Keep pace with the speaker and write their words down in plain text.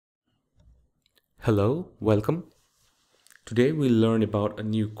Hello, welcome. Today we'll learn about a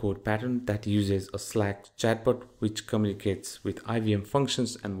new code pattern that uses a Slack chatbot which communicates with IBM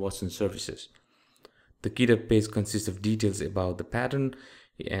functions and Watson services. The GitHub page consists of details about the pattern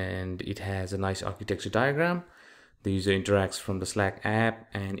and it has a nice architecture diagram. The user interacts from the Slack app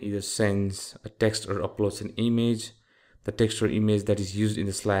and either sends a text or uploads an image. The text or image that is used in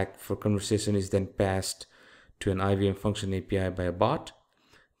the Slack for conversation is then passed to an IBM function API by a bot.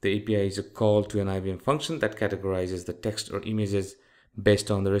 The API is a call to an IBM function that categorizes the text or images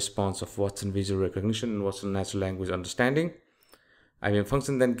based on the response of Watson visual recognition and Watson natural language understanding. IBM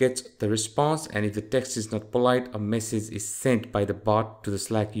function then gets the response, and if the text is not polite, a message is sent by the bot to the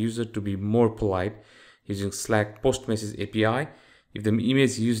Slack user to be more polite using Slack post message API. If the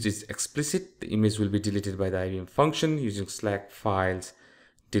image used is explicit, the image will be deleted by the IBM function using Slack files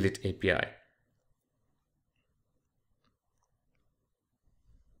delete API.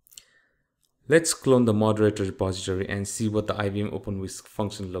 Let's clone the moderator repository and see what the IBM OpenWhisk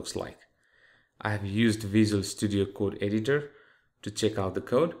function looks like. I have used Visual Studio Code Editor to check out the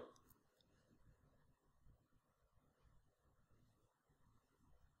code.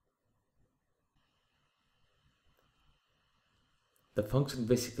 The function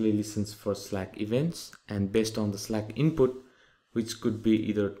basically listens for Slack events, and based on the Slack input, which could be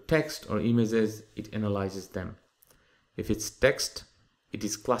either text or images, it analyzes them. If it's text, it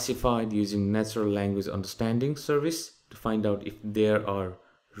is classified using natural language understanding service to find out if there are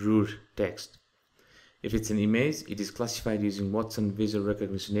root text. If it's an image, it is classified using Watson visual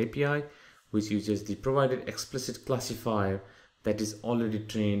recognition API, which uses the provided explicit classifier that is already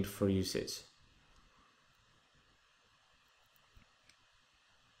trained for usage.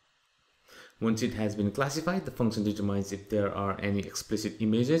 Once it has been classified, the function determines if there are any explicit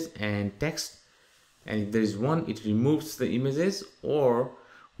images and text, and if there is one, it removes the images or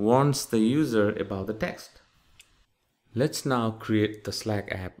warns the user about the text. Let's now create the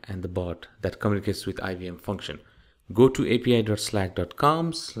Slack app and the bot that communicates with IBM function. Go to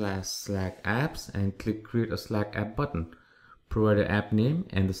api.slack.com/slackapps and click create a Slack app button. Provide an app name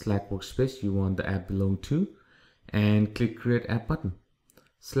and the Slack workspace you want the app belong to, and click create app button.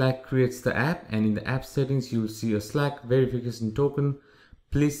 Slack creates the app, and in the app settings you will see a Slack verification token.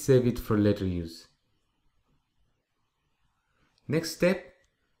 Please save it for later use. Next step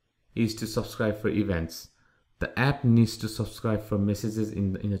is to subscribe for events. The app needs to subscribe for messages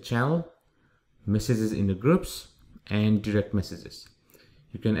in a channel, messages in the groups, and direct messages.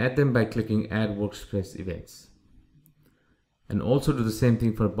 You can add them by clicking add workspace events, and also do the same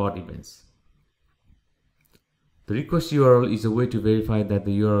thing for bot events. The request URL is a way to verify that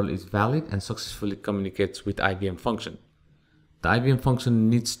the URL is valid and successfully communicates with IBM function. The IBM function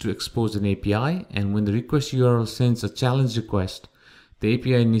needs to expose an API, and when the request URL sends a challenge request, the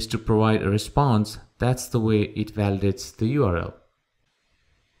API needs to provide a response. That's the way it validates the URL.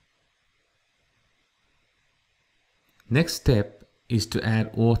 Next step is to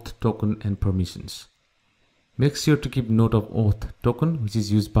add Auth token and permissions. Make sure to keep note of Auth token, which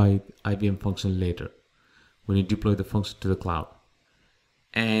is used by IBM function later when you deploy the function to the cloud.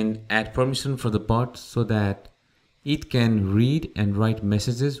 And add permission for the bot so that it can read and write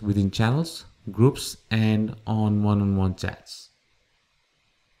messages within channels, groups, and on one-on-one chats.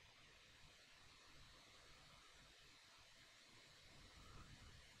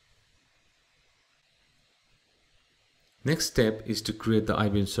 Next step is to create the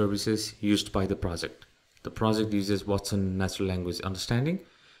IBM services used by the project. The project uses Watson natural language understanding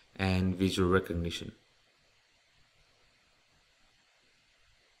and visual recognition.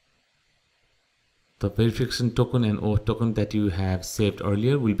 The verification token and Auth token that you have saved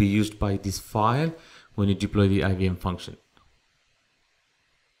earlier will be used by this file when you deploy the IBM function.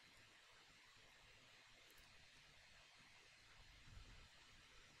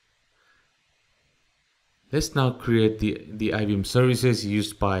 Let's now create the IBM services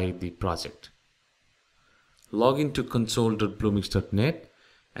used by the project. Log into console.bluemix.net,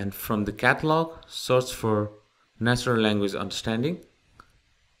 and from the catalog, search for natural language understanding.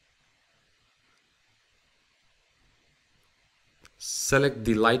 Select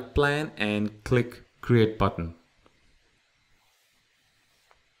the light plan and click create button.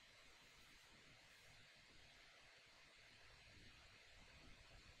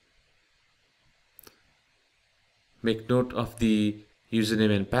 Make note of the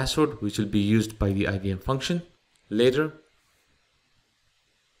username and password, which will be used by the IBM function later.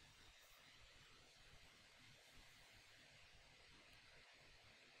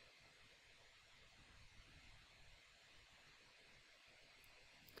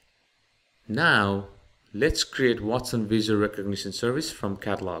 Now, let's create Watson visual recognition service from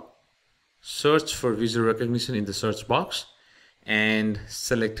Catalogue. Search for visual recognition in the search box and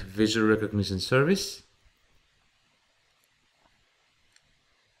select visual recognition service.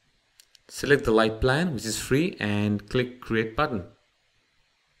 Select the light plan, which is free, and click create button.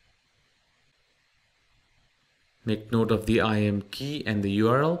 Make note of the IAM key and the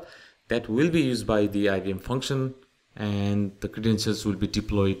URL that will be used by the IBM function, and the credentials will be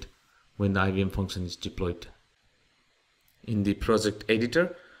deployed when the IBM function is deployed. In the project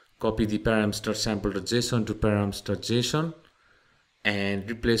editor, copy the params.sample.json to params.json and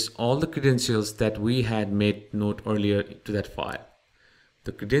replace all the credentials that we had made note earlier to that file.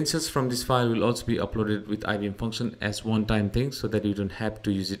 The credentials from this file will also be uploaded with IBM function as one-time thing so that you don't have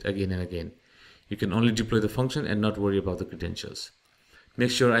to use it again and again. You can only deploy the function and not worry about the credentials. Make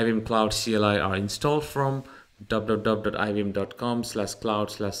sure IBM Cloud CLI are installed from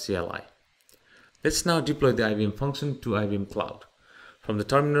www.ibm.com/cloud/CLI. Let's now deploy the IBM function to IBM Cloud. From the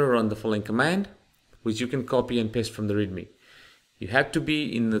terminal, run the following command, which you can copy and paste from the README. You have to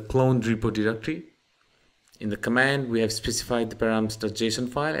be in the cloned repo directory. In the command, we have specified the params.json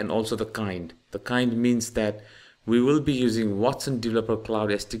file and also the kind. The kind means that we will be using Watson Developer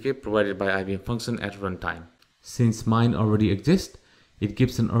Cloud SDK provided by IBM function at runtime. Since mine already exists, it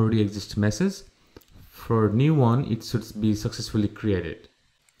gives an already exist message. For a new one, it should be successfully created.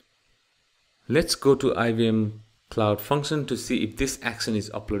 Let's go to IBM Cloud function to see if this action is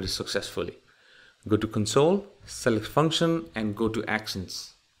uploaded successfully. Go to console, select function, and go to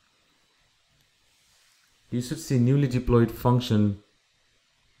actions. You should see newly deployed function.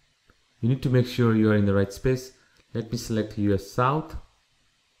 You need to make sure you are in the right space. Let me select US South.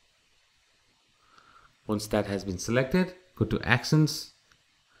 Once that has been selected, go to actions.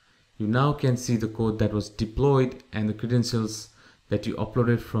 You now can see the code that was deployed and the credentials that you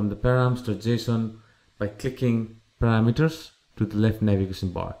uploaded from the params.json by clicking parameters to the left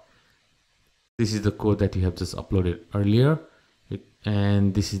navigation bar. This is the code that you have just uploaded earlier,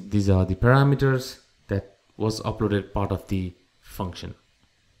 and these are the parameters that was uploaded part of the function.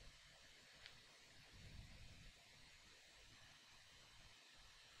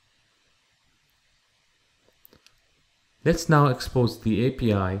 Let's now expose the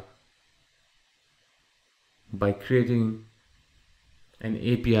API by creating an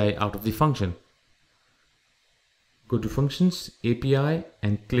API out of the function. Go to Functions, API,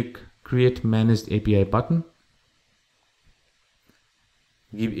 and click Create Managed API button.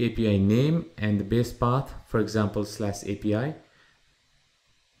 Give API name and the base path, for example /API.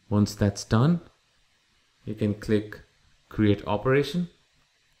 Once that's done, you can click Create Operation.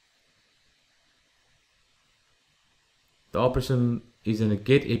 The operation is in a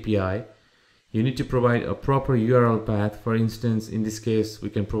GET API. You need to provide a proper URL path. For instance, in this case, we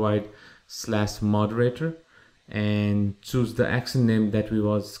can provide /moderator and choose the action name that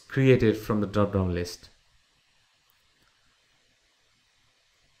was created from the drop-down list.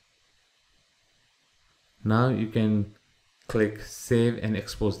 Now you can click Save and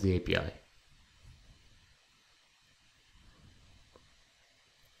expose the API.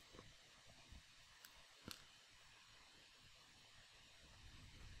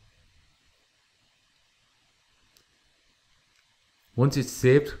 Once it's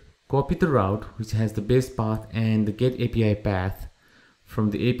saved, copy the route which has the base path and the GET API path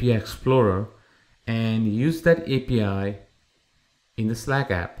from the API Explorer and use that API in the Slack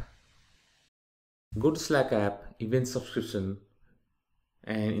app. Go to Slack app, event subscription,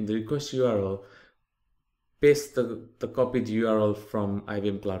 and in the request URL, paste the copied URL from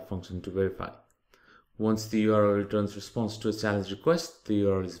IBM Cloud function to verify. Once the URL returns response to a challenge request, the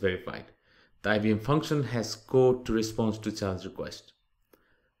URL is verified. The IBM function has code to respond to challenge request.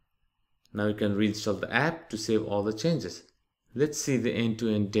 Now you can reinstall the app to save all the changes. Let's see the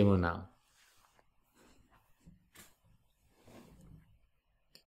end-to-end demo now.